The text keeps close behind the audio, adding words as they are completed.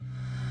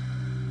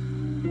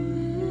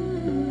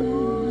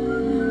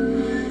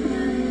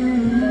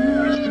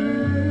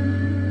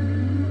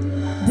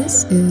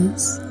This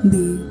is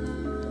the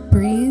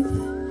Breathe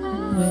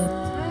with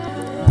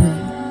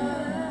Brie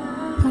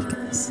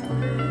podcast.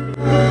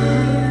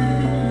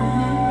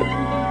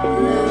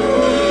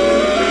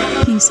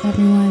 Peace,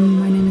 everyone.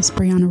 My name is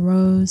Brianna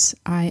Rose.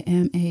 I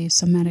am a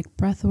somatic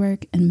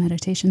breathwork and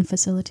meditation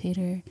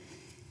facilitator,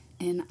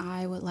 and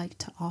I would like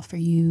to offer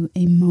you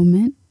a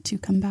moment to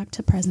come back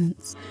to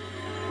presence.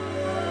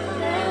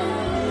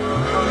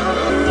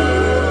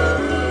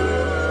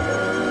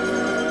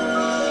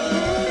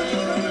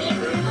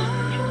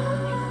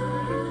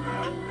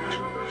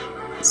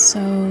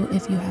 So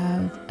if you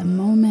have a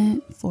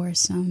moment for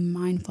some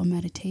mindful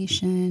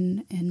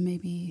meditation and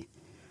maybe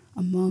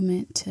a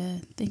moment to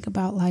think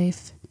about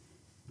life,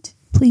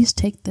 please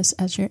take this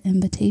as your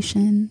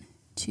invitation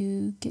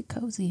to get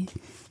cozy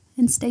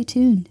and stay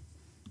tuned.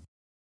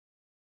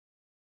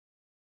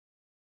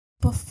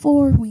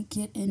 Before we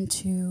get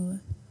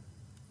into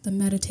the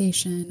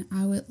meditation,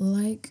 I would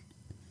like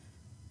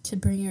to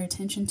bring your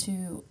attention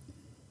to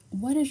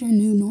what is your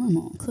new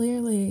normal?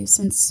 Clearly,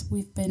 since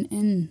we've been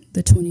in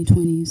the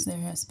 2020s, there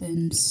has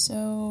been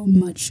so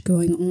much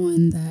going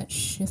on that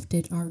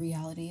shifted our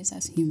realities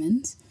as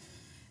humans.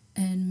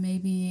 And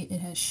maybe it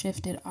has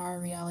shifted our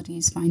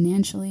realities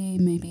financially.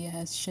 Maybe it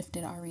has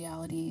shifted our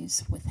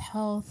realities with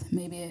health.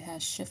 Maybe it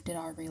has shifted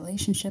our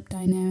relationship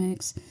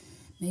dynamics.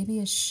 Maybe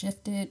it's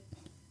shifted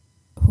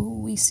who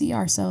we see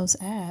ourselves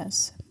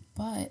as.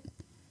 But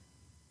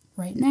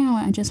right now,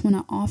 I just want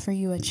to offer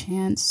you a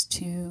chance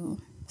to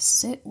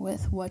sit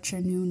with what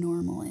your new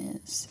normal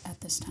is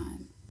at this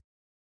time.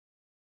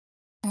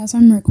 As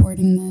I'm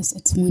recording this,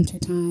 it's winter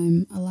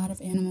time. A lot of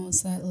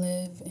animals that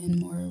live in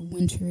more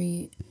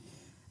wintry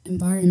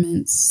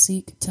environments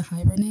seek to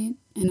hibernate,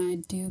 and I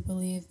do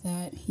believe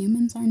that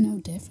humans are no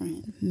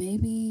different.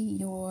 Maybe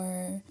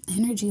your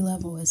energy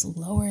level is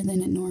lower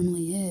than it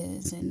normally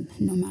is, and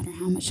no matter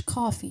how much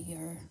coffee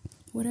or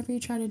whatever you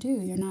try to do,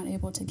 you're not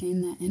able to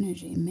gain that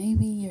energy.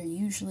 Maybe you're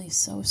usually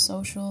so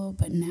social,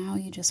 but now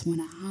you just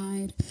want to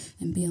hide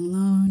and be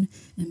alone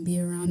and be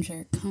around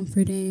your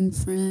comforting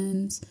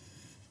friends.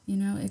 You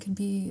know, it could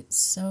be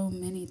so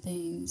many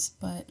things,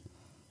 but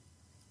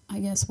I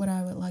guess what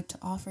I would like to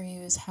offer you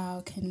is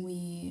how can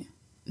we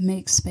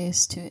make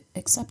space to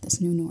accept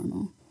this new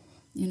normal?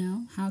 You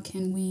know, how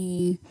can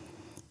we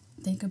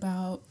think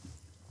about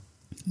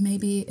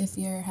maybe if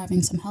you're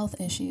having some health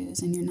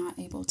issues and you're not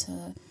able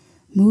to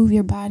move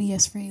your body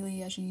as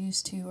freely as you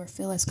used to or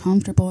feel as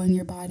comfortable in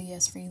your body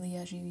as freely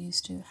as you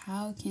used to,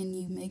 how can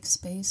you make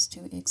space to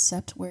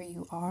accept where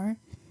you are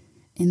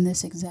in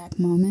this exact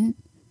moment?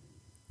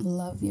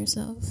 Love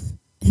yourself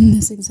in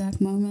this exact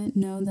moment.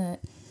 Know that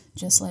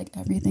just like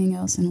everything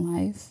else in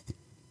life,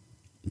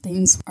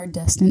 things are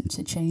destined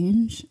to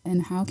change.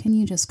 And how can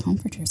you just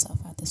comfort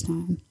yourself at this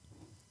time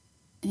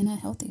in a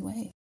healthy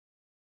way?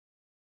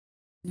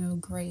 You know,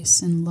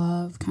 grace and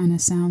love kind of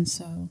sound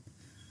so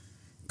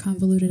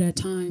convoluted at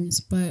times,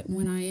 but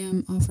when I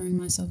am offering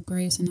myself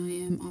grace and I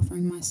am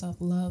offering myself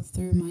love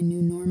through my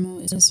new normal,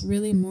 it's just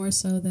really more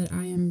so that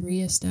I am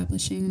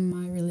reestablishing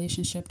my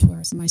relationship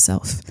towards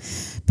myself,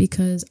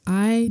 because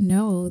I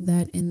know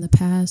that in the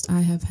past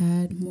I have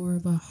had more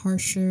of a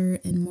harsher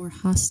and more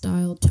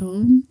hostile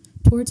tone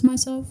towards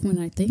myself when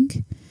I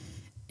think,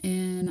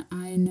 and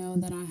I know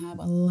that I have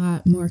a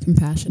lot more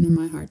compassion in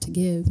my heart to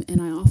give, and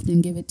I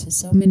often give it to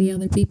so many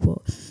other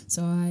people.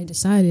 So I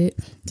decided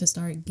to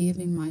start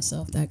giving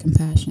myself that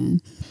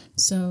compassion.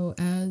 So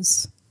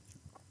as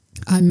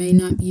I may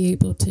not be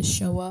able to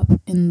show up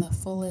in the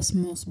fullest,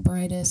 most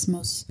brightest,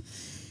 most,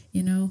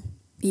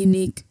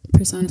 unique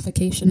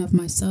personification of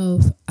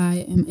myself, I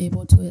am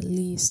able to at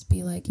least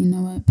be like, you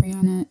know what,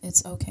 Brianna,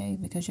 it's okay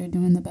because you're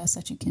doing the best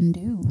that you can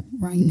do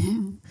right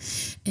now.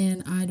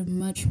 And I'd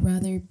much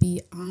rather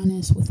be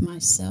honest with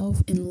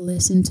myself and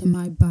listen to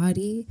my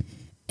body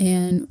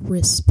and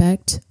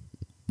respect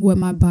what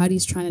my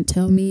body's trying to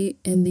tell me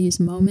in these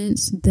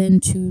moments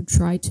than to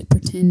try to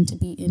pretend to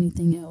be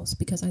anything else,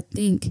 because I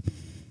think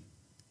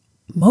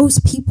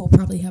most people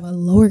probably have a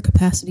lower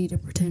capacity to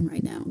pretend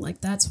right now. Like,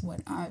 that's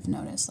what I've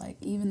noticed. Like,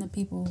 even the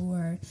people who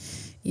are,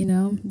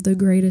 the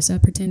greatest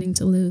at pretending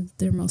to live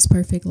their most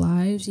perfect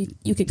lives,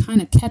 you could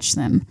kind of catch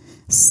them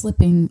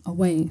slipping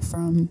away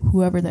from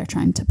whoever they're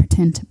trying to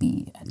pretend to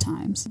be at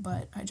times.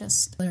 But I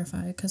just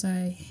clarify, because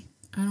I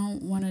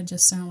don't want to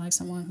just sound like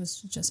someone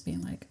who's just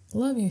being like,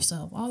 love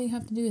yourself. All you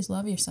have to do is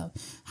love yourself.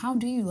 How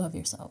do you love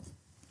yourself?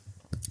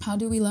 How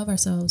do we love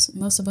ourselves?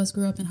 Most of us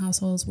grew up in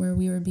households where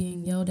we were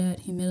being yelled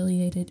at,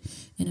 humiliated,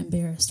 and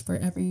embarrassed for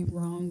every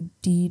wrong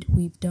deed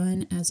we've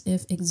done, as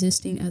if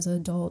existing as an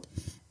adult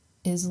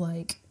is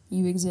like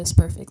you exist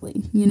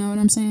perfectly. You know what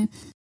I'm saying?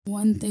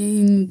 One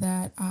thing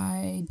that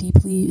I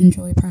deeply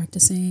enjoy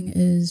practicing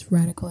is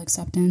radical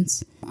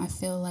acceptance. I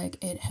feel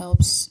like it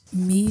helps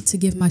me to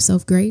give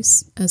myself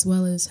grace as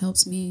well as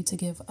helps me to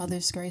give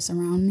others grace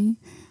around me.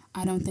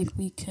 I don't think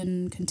we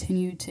can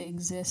continue to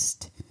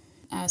exist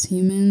as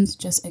humans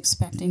just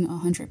expecting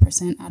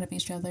 100% out of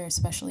each other,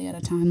 especially at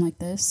a time like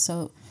this.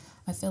 So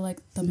I feel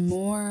like the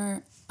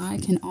more I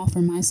can offer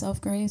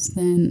myself grace,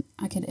 then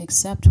I could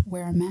accept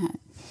where I'm at.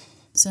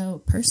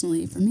 So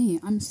personally, for me,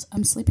 I'm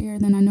sleepier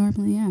than I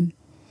normally am.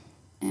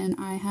 And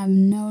I have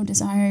no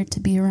desire to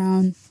be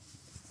around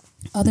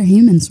other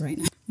humans right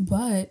now.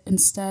 But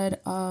instead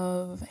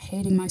of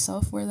hating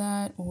myself for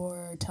that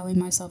or telling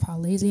myself how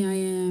lazy I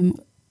am,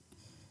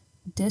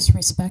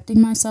 disrespecting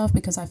myself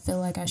because I feel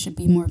like I should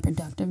be more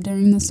productive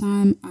during this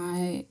time,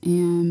 I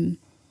am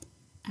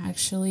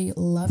actually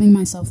loving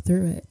myself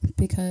through it,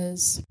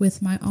 because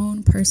with my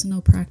own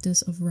personal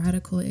practice of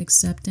radical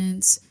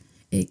acceptance,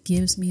 it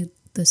gives me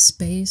the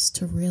space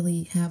to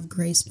really have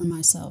grace for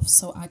myself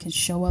so I can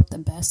show up the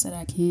best that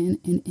I can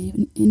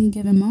in any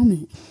given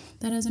moment.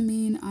 That doesn't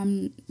mean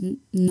I'm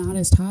not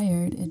as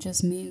tired. It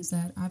just means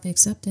that I've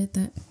accepted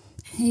that,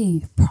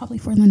 hey, probably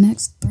for the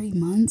next 3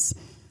 months,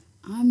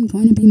 I'm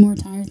going to be more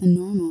tired than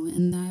normal.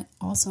 And that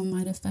also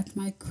might affect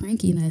my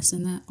crankiness.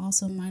 And that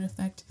also might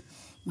affect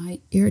my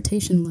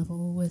irritation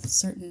level with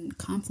certain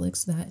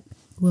conflicts that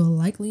will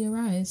likely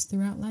arise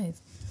throughout life.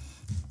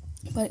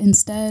 But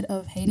instead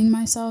of hating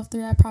myself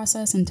through that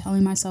process and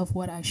telling myself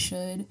what I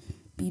should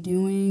be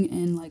doing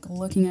and like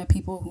looking at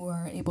people who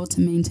are able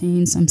to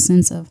maintain some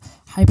sense of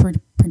hyper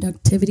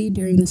productivity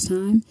during this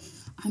time,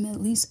 I'm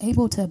at least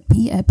able to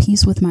be at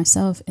peace with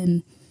myself.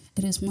 And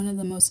it is one of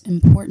the most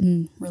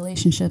important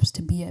relationships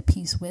to be at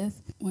peace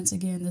with. Once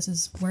again, this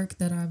is work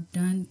that I've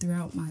done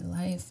throughout my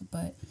life,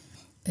 but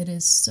it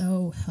is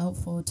so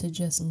helpful to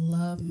just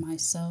love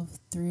myself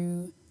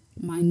through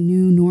my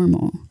new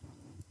normal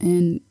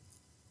and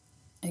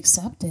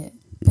accept it,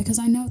 because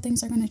I know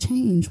things are going to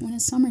change. When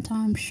it's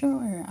summertime,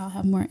 sure, I'll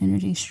have more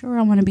energy. Sure,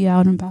 I want to be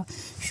out and about.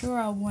 Sure,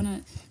 I want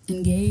to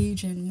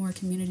engage in more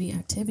community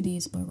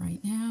activities. But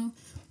right now,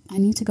 I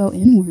need to go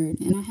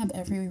inward, and I have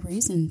every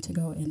reason to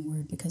go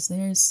inward because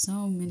there's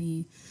so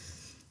many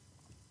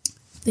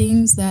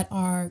things that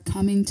are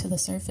coming to the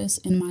surface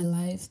in my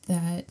life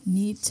that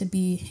need to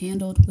be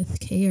handled with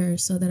care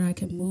so that I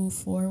can move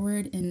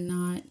forward and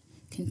not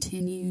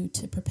continue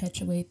to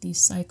perpetuate these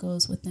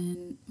cycles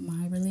within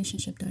my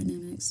relationship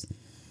dynamics.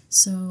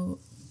 So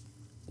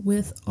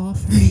with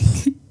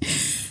offering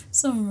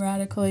some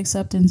radical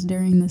acceptance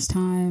during this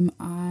time,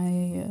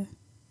 I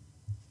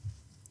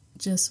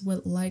just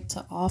would like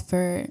to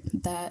offer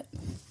that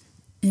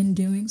in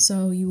doing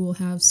so, you will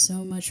have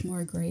so much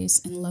more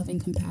grace and loving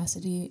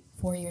capacity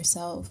for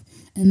yourself.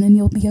 And then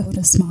you'll be able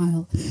to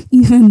smile,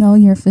 even though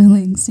you're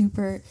feeling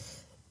super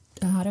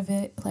out of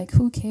it. Like,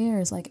 who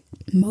cares? Like,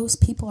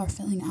 most people are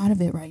feeling out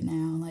of it right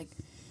now. Like,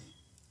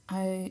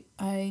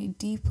 I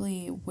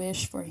deeply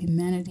wish for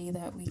humanity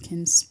that we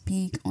can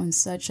speak on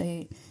such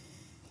a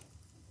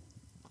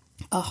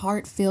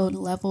heart-filled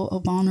level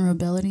of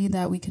vulnerability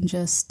that we can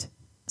just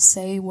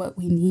say what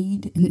we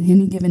need in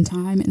any given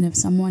time. And if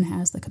someone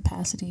has the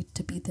capacity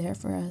to be there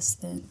for us,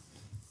 then,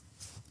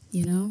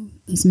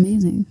 it's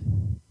amazing.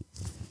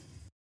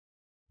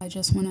 I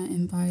just want to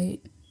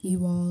invite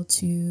you all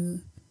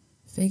to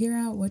figure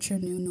out what your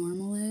new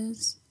normal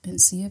is and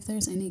see if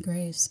there's any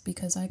grace,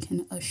 because I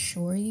can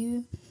assure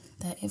you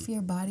that if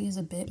your body is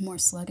a bit more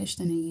sluggish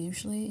than it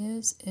usually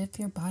is, if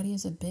your body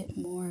is a bit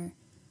more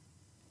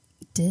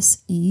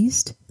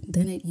diseased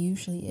than it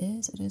usually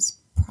is, it is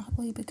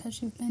probably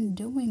because you've been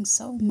doing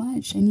so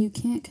much and you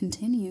can't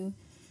continue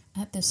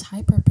at this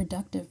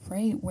hyper-productive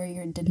rate where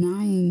you're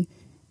denying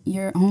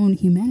your own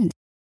humanity.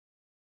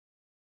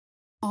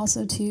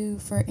 Also, too,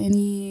 for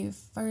any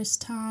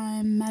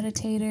first-time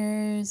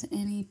meditators,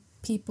 any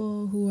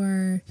people who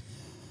are,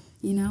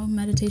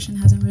 meditation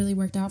hasn't really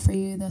worked out for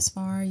you thus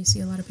far, you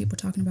see a lot of people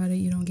talking about it,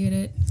 you don't get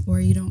it, or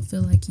you don't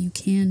feel like you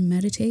can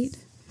meditate,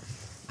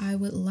 I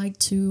would like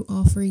to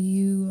offer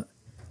you,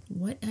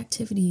 what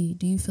activity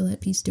do you feel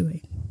at peace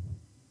doing?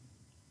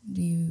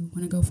 Do you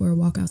want to go for a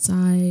walk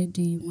outside?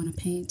 Do you want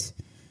to paint?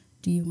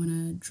 Do you want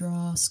to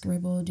draw,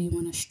 scribble? Do you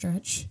want to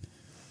stretch?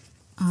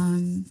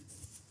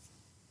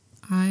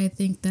 I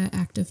think that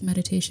active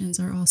meditations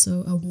are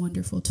also a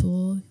wonderful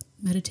tool.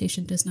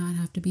 Meditation does not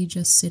have to be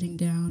just sitting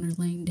down or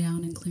laying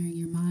down and clearing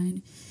your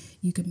mind.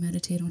 You can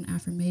meditate on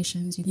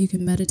affirmations. You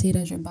can meditate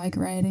as you're bike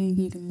riding.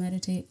 You can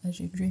meditate as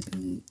you're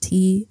drinking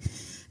tea.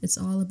 It's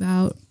all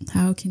about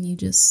how can you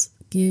just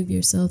give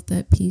yourself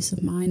that peace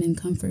of mind and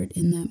comfort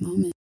in that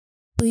moment.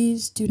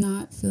 Please do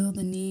not feel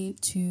the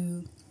need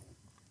to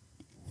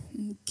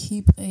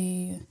keep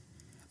a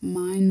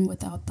mind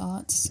without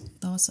thoughts.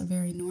 Thoughts are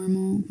very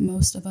normal.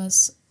 Most of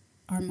us,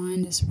 our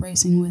mind is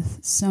racing with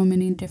so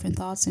many different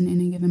thoughts in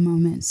any given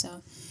moment.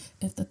 So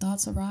if the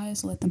thoughts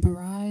arise, let them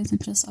arise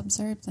and just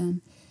observe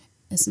them.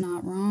 It's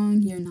not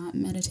wrong. You're not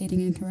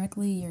meditating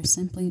incorrectly. You're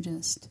simply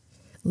just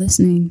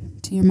listening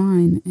to your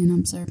mind and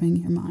observing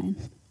your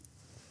mind.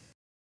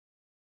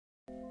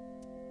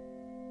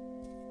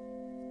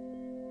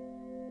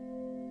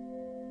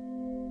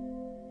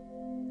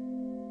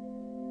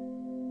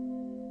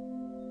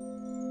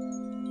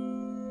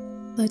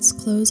 Let's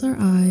close our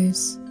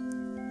eyes.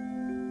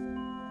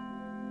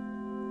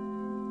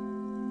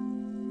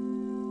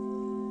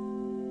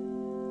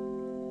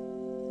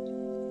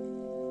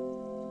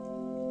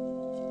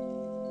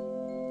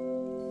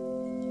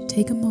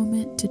 Take a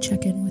moment to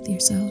check in with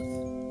yourself.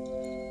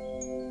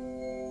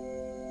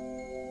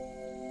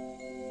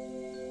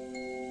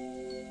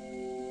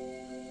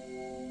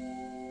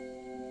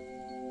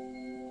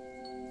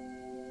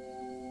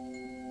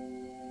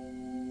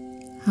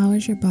 How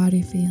is your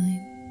body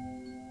feeling?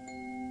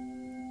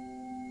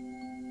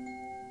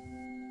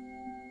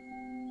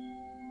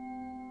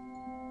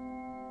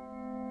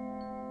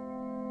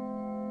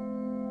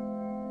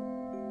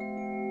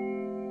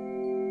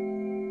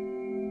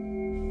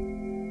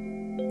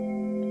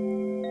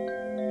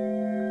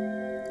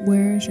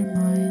 Where is your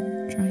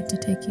mind trying to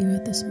take you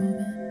at this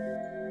moment?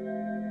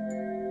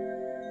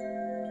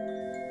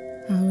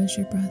 How is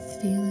your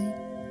breath feeling?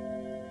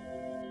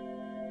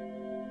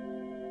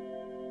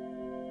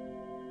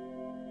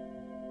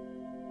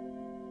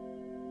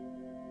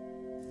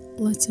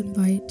 Let's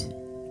invite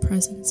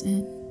presence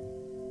in.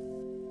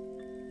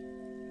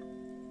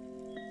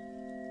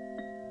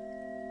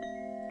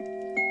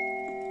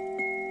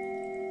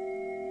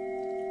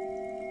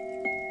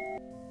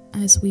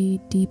 As we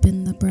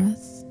deepen the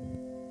breath,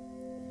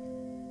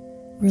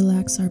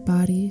 relax our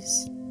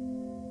bodies,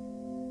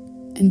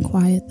 and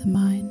quiet the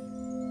mind.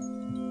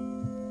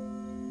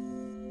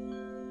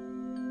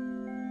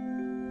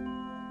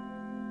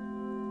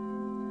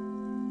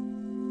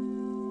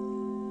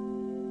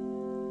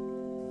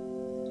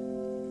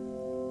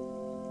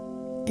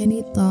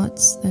 Any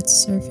thoughts that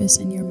surface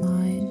in your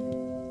mind,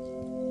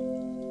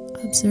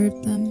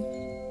 observe them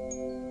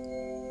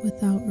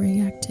without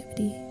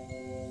reactivity.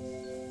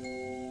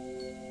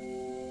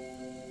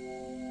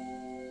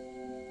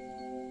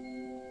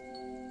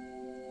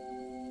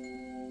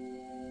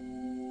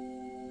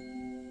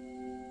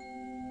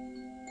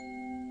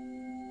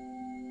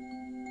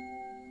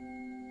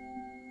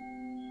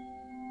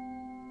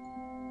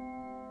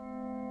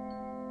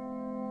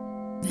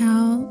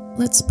 Now,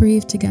 let's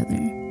breathe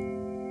together.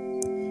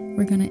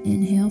 We're going to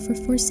inhale for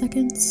 4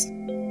 seconds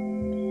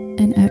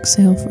and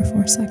exhale for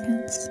 4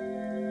 seconds.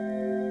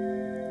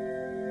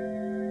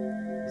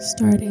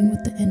 Starting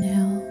with the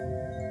inhale,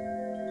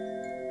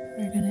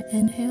 we're going to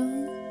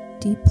inhale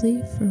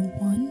deeply for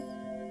 1,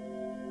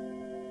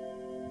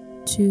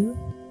 2,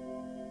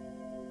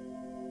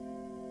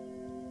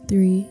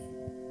 3,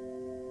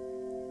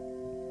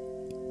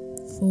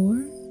 4,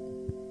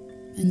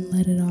 and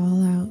let it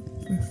all out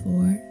for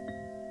 4,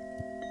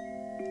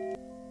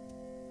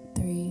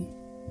 3,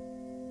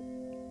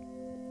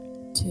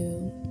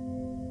 2,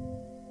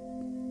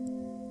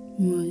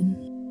 1.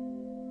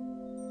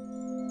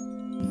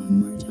 One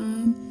more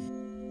time.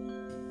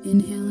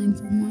 Inhaling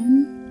for 1,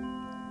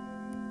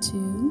 2,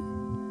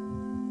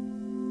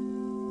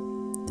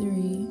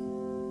 3,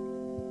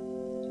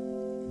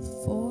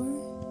 4,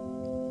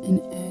 and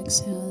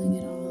exhaling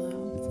it all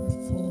out for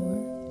 4,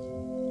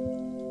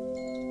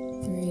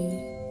 3,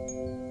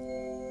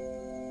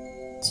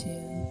 2,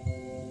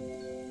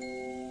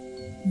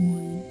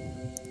 1.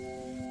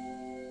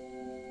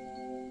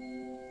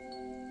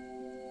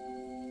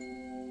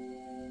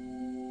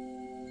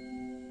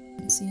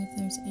 And see if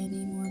there's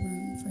any more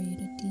room for you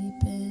to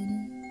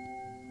deepen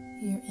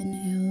your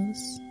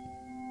inhales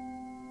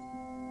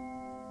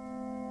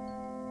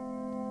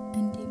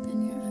and deepen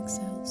your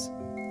exhales.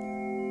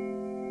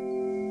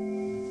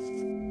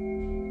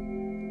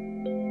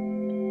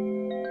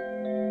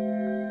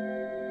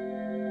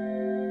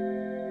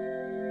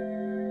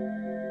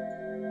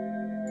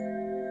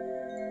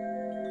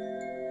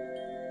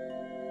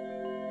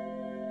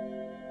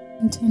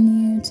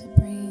 Continue to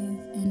breathe,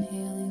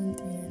 inhaling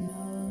through your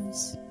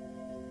nose,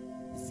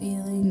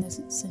 feeling the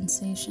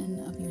sensation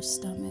of your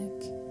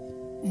stomach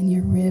and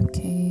your rib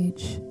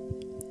cage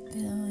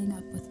filling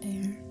up with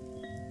air.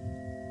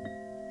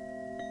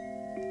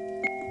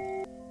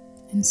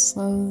 And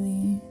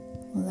slowly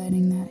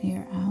letting that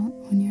air out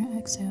on your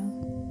exhale.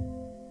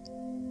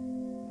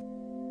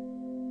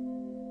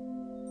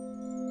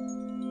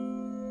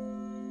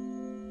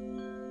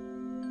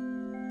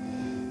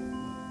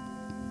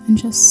 And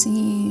just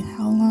see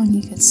how long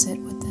you could sit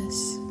with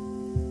this.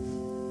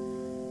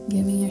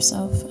 Giving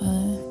yourself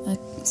a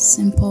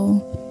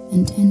simple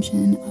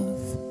intention of,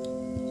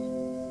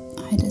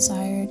 I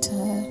desire to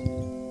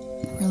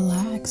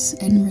relax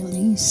and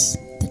release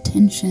the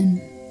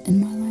tension in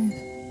my life.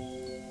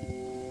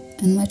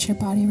 And let your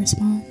body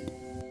respond.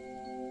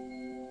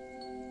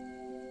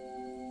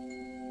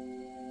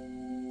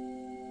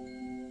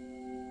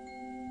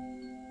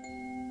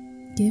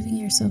 Giving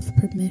yourself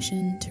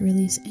permission to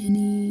release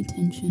any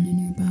tension in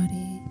your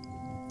body,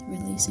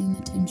 releasing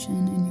the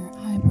tension in your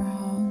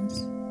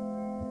eyebrows,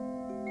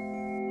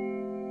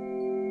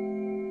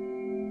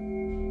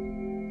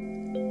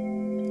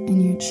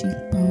 and your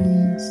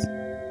cheekbones,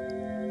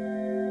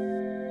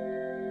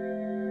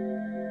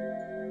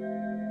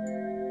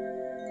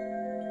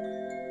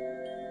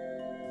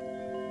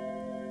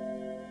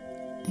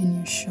 and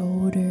your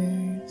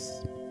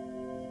shoulders.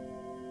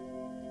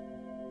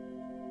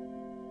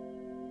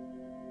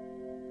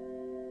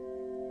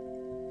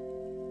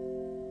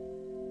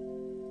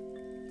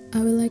 I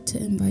would like to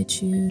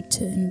invite you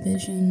to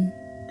envision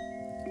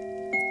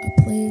a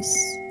place,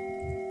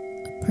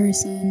 a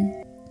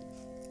person,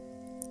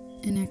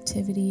 an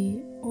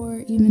activity,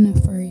 or even a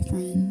furry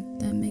friend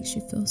that makes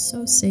you feel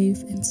so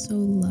safe and so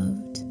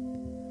loved.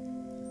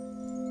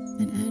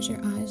 And as your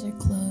eyes are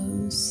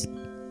closed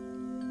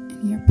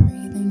and you're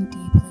breathing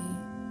deeply,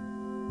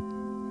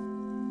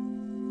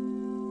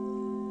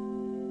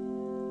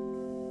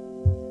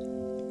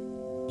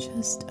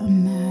 just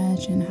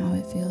imagine how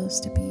it feels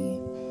to be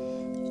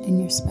in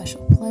your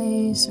special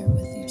place or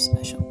with your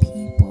special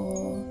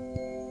people,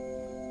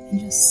 and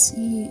just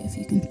see if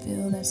you can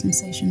feel that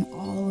sensation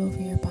all over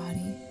your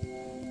body.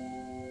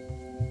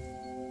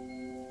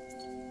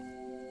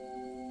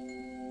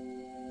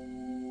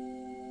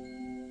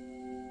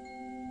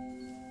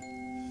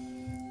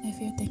 If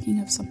you're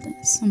thinking of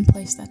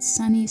someplace that's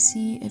sunny,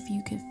 see if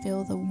you could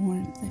feel the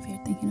warmth. If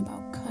you're thinking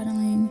about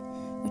cuddling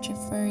with your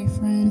furry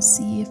friend,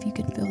 see if you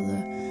could feel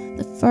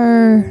the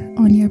fur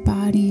on your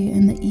body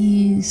and the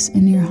ease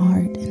in your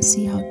heart, and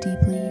see how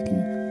deeply you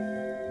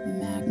can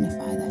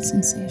magnify that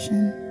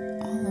sensation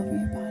all over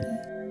your body.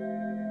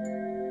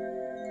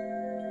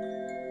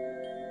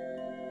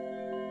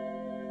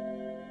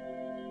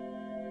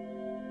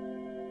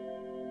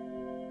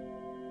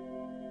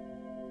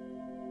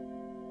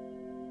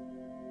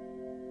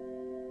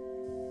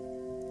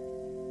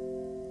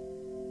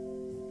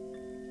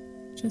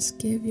 Just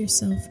give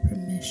yourself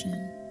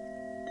permission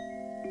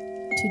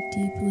to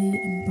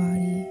deeply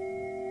embody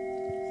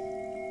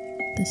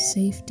the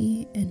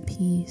safety and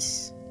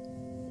peace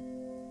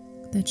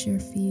that you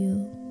feel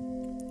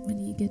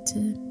when you get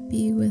to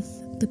be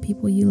with the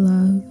people you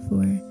love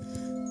or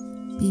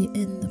be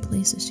in the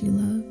places you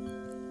love.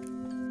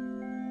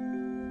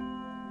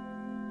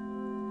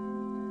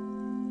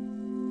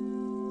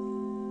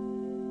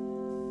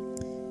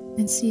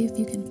 And see if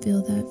you can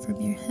feel that from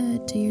your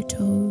head to your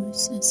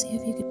toes, and see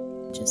if you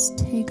could just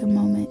take a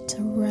moment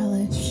to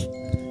relish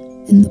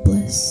in the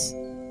bliss,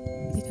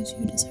 because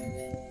you deserve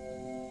it.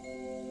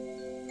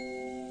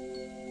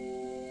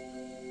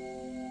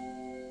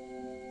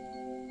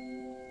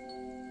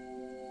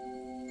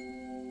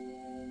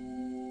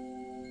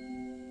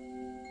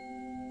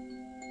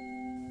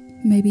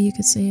 Maybe you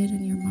could say it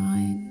in your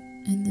mind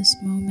in this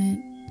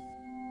moment.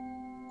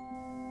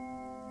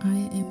 I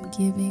am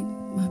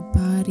giving my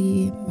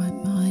body, my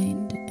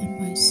mind, and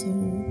my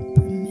soul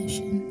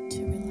permission to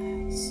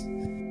relax.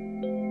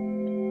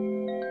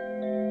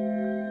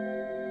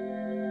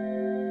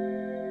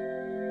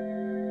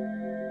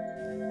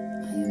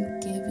 I am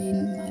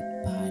giving my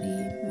body,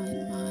 my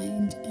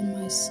mind, and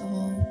my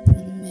soul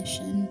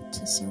permission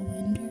to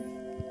surrender.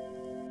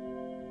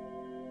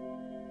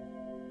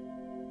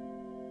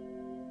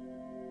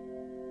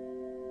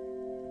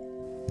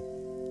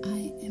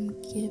 I am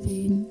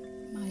giving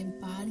my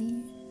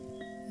body,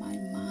 my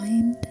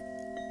mind,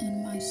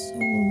 and my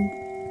soul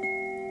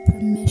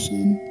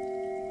permission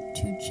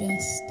to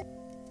just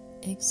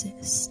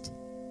exist.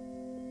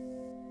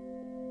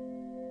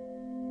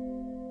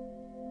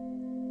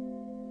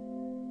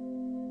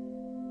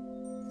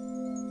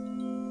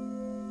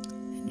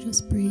 And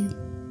just breathe.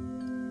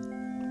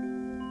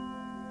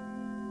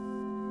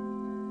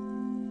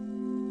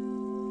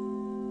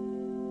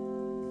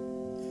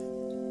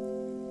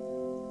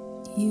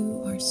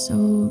 You are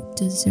so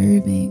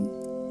deserving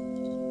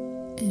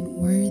and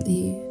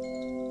worthy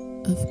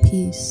of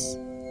peace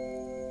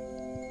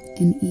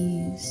and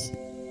ease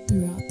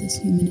throughout this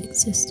human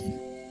existence.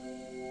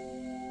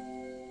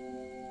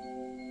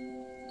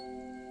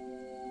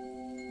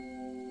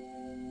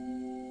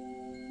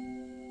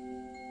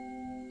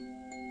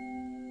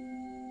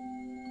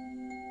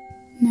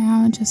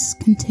 Now just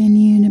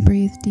continue to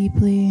breathe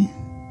deeply.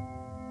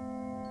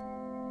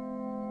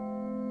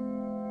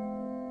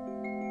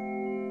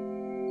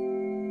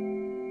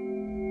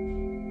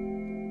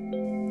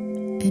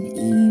 And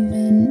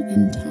even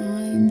in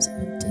times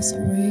of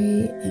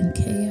disarray and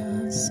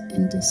chaos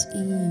and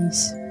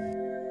dis-ease,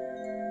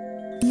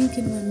 you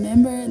can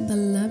remember the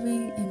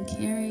loving and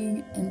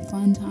caring and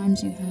fun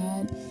times you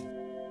had.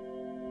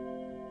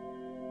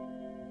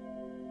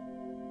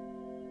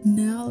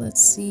 Now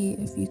let's see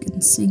if you can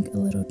sink a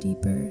little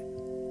deeper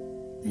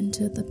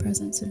into the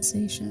present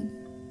sensation.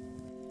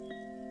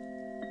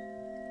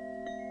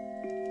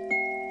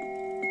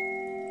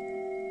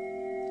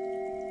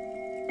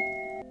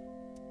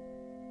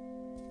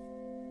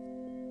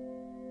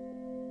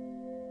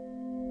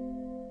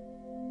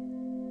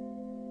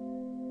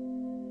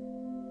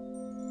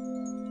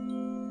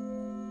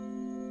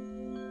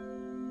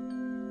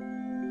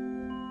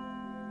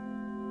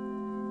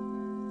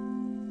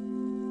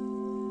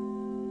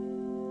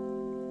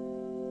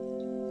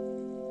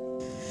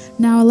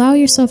 Now allow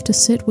yourself to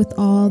sit with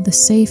all the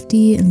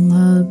safety and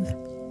love,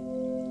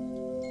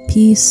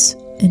 peace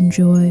and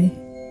joy.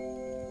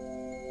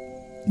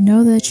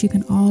 Know that you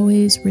can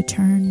always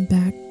return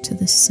back to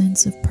the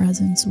sense of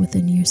presence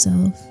within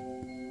yourself.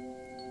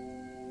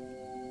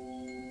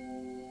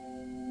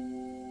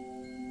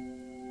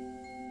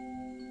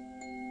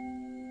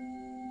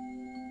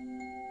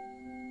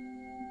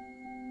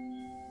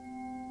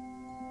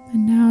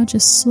 And now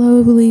just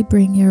slowly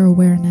bring your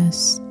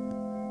awareness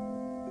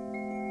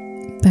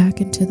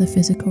back into the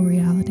physical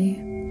reality.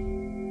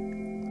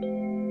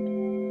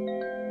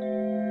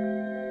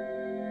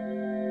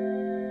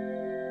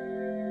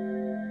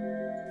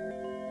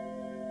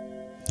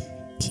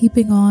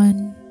 Keeping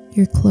on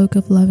your cloak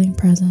of loving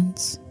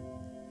presence,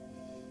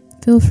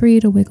 Feel free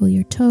to wiggle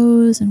your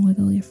toes and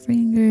wiggle your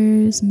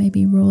fingers,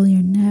 maybe roll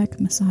your neck,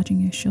 massaging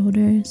your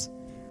shoulders.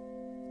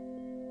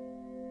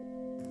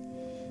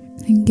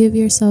 And give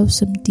yourself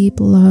some deep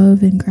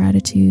love and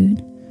gratitude.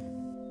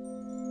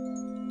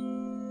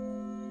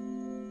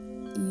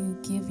 You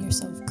give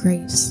yourself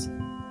grace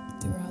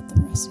throughout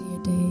the rest of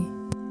your day.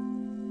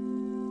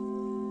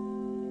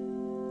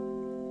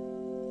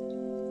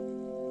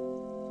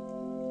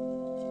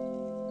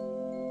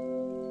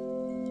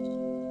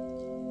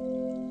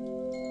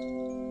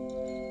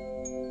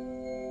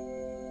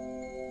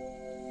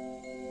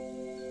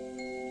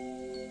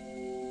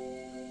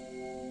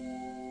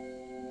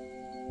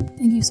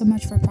 Thank you so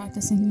much for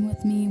practicing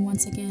with me.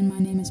 Once again, my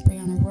name is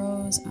Brianna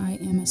Rose. I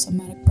am a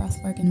somatic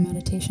breathwork and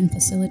meditation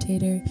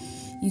facilitator.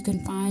 You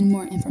can find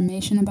more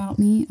information about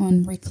me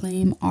on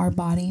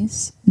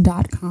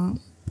reclaimourbodies.com.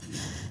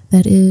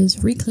 That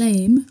is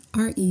reclaim,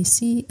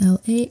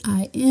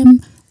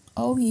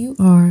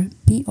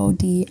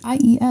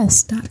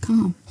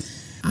 RECLAIMOURBODIES.com.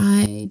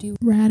 I do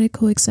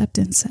radical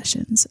acceptance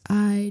sessions.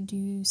 I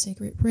do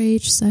sacred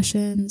rage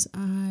sessions.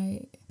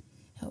 I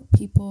help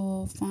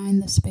people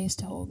find the space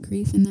to hold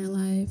grief in their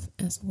life,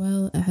 as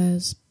well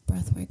as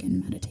breathwork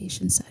and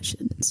meditation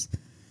sessions.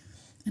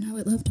 And I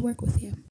would love to work with you.